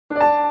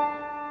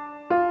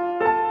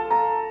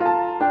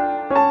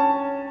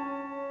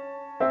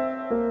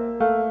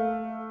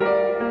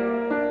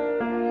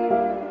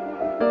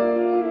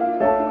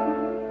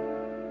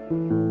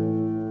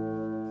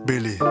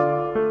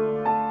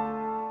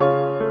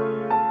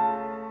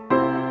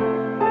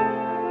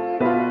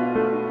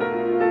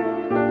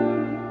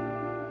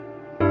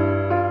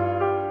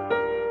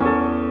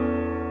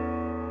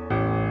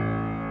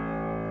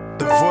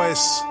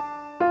voice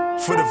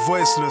for the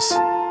voiceless,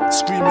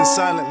 screaming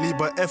silently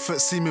but effort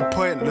seeming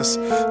pointless.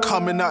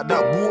 Coming out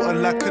that water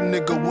like a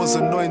nigga was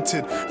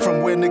anointed.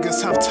 From where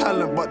niggas have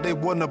talent but they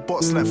wanna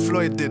box like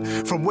Floyd did.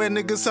 From where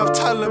niggas have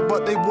talent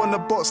but they wanna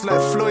box like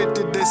Floyd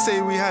did. They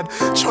say we had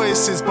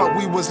choices but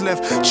we was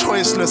left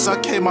choiceless. I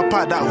came up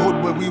out that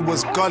hood where we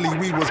was gully,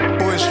 we was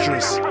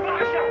boisterous.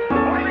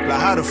 Like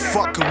how the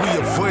fuck can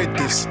we avoid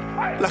this?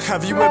 Like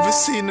have you ever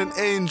seen an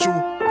angel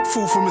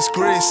fall from his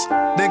grace,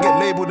 then get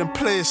labelled and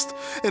placed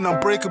in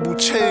unbreakable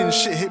chains?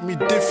 Shit hit me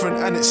different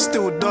and it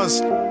still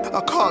does.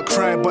 I can't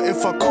cry but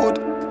if I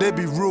could, there'd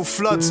be real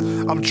floods.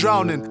 I'm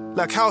drowning,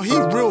 like how he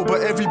real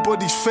but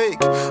everybody's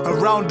fake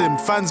around him.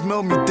 Fans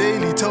mail me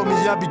daily, tell me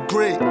I'd be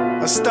great.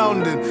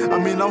 Astounding, I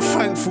mean I'm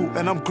thankful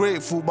and I'm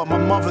grateful, but my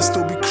mother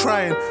still be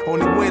crying.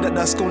 Only way that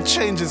that's gonna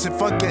change is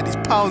if I get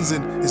these pounds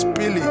in. It's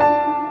Billy.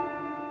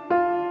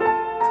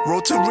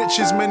 Road to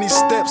riches, many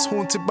steps,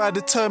 haunted by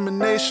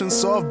determination,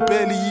 so I've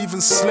barely even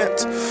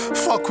slept.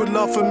 Fuck with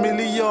love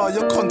familiar,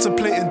 you're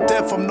contemplating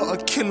death. I'm not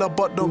a killer,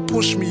 but don't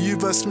push me, you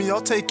verse me, I'll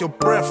take your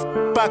breath.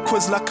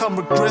 Backwards like I'm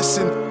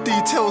regressing,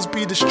 details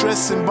be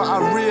distressing, but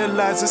I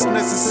realize it's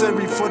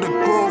necessary for the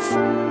growth.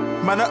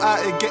 Man are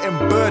out here getting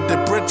bird,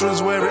 their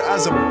brethrens wear it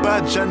as a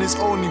badge, and his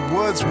only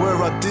words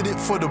were I did it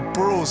for the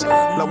bros.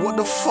 Like what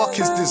the fuck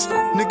is this?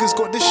 Niggas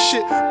got this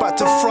shit back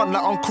to front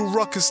like Uncle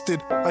Ruckus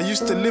did. I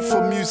used to live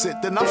for music,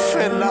 then I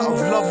fell out of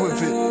love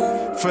with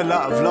it. Fell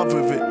out of love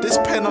with it. This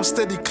pen I'm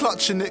steady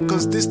clutching it,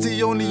 cause this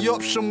the only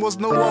option, was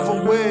no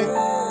other way.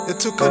 It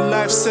took a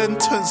life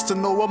sentence to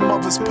know a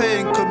mother's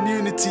pain.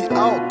 Community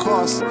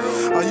outcast.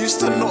 I used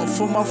to knock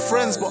for my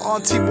friends, but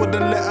auntie wouldn't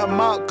let them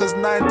out, cause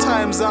 9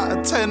 times out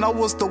of 10 I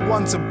was the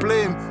one to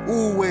blame,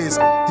 always.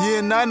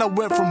 Year 9 I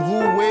went from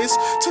hallways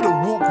to the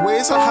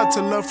walkways. I had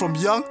to learn from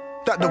young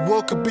that the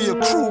world could be a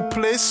cruel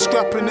place.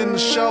 Scrapping in the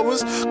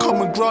showers,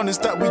 common ground is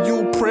that we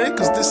all pray,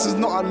 cause this is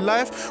not our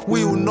life.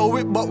 We all know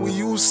it but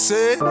we all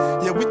say,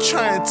 yeah, we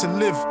trying to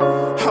live,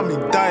 I mean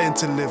dying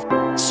to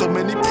live. So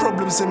many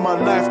problems in my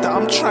life that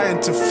I'm trying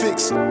to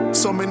fix.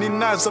 So many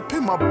knives up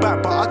in my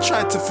back but I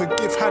tried to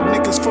forgive. Had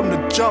niggas from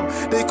the jump,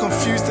 they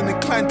confused and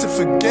inclined to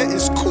forget.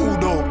 It's cool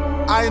though,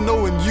 I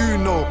know and you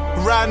know.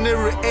 Round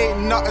here it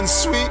ain't nothing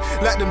sweet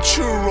like them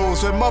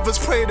churros. When mothers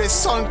pray their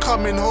son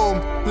coming home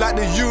like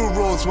the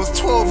Euros. Was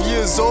 12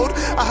 years old,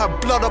 I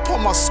had blood up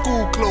on my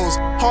school clothes.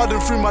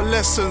 Hardened through my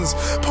lessons,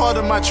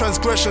 pardon my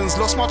transgressions.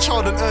 Lost my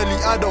child in early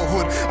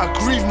adulthood, I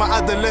grieved my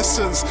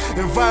adolescence.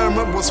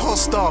 Environment was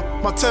hostile,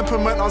 my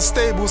temperament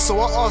unstable, so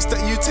I ask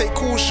that you take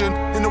caution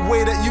in the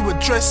way that you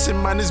address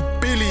him. Man, it's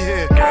Billy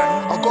here.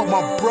 I got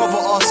my brother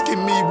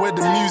asking me where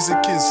the music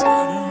is.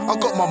 I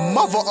got my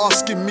mother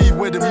asking me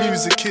where the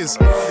music is.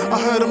 I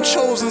heard I'm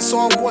chosen, so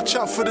I'll watch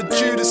out for the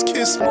Judas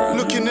kiss.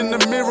 Looking in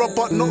the mirror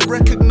but not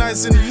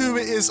recognizing who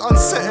it is,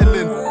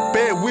 unsettling.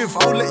 Bear with,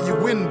 I'll let you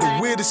win. The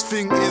weirdest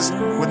thing is,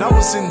 when I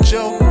was in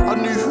jail, I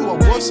knew who I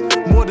was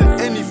more than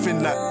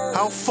anything. Like,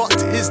 how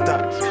fucked is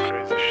that?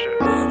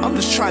 I'm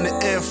just trying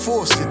to Air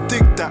Force, you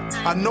dig that?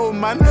 I know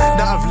man,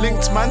 that I've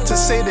linked man to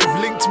say they've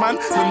linked man.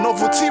 The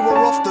novelty were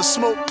off, the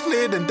smoke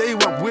cleared and they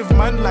went with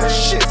man. Like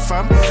shit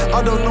fam,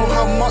 I don't know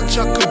how much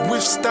I could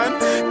withstand.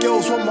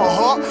 Girls want my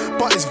heart,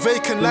 but it's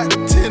vacant like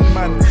the tin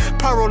man.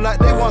 Paro like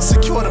they want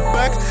secure the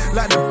bag,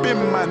 like the bin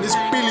man. It's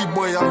Billy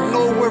boy, I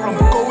know where I'm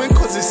going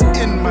cause it's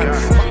in man.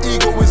 My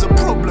ego is a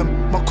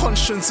problem, my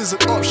conscience is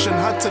an option.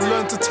 Had to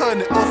learn to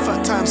turn it off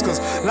at times, cause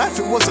life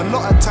it was a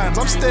lot at times.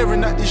 I'm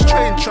staring at these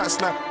train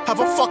tracks like, have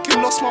I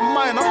fucking lost my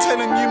mind? I'm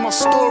telling you my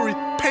story,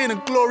 pain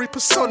and glory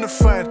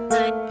personified.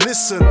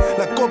 Listen,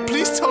 like God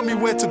please tell me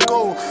where to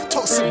go.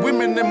 Toxic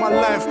women in my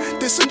life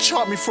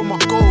disenchant me from my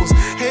goals.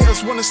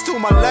 Haters wanna steal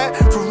my light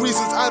for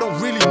reasons I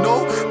don't really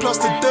know. Plus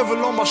the devil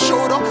on my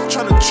shoulder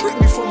trying to trick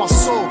me for my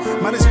soul.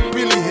 Man, it's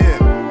Billy here.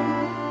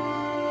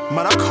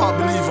 Man, I can't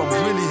believe I'm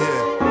really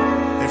here.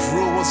 If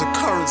real was a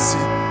currency,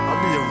 I'd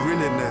be a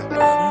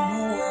reallionaire.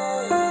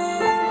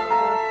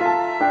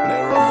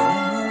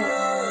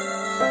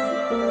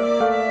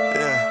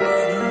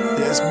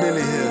 It's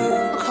Billy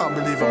here. I can't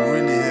believe I'm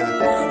really here.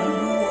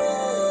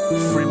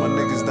 Free my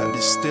niggas that be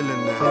still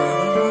in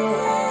there.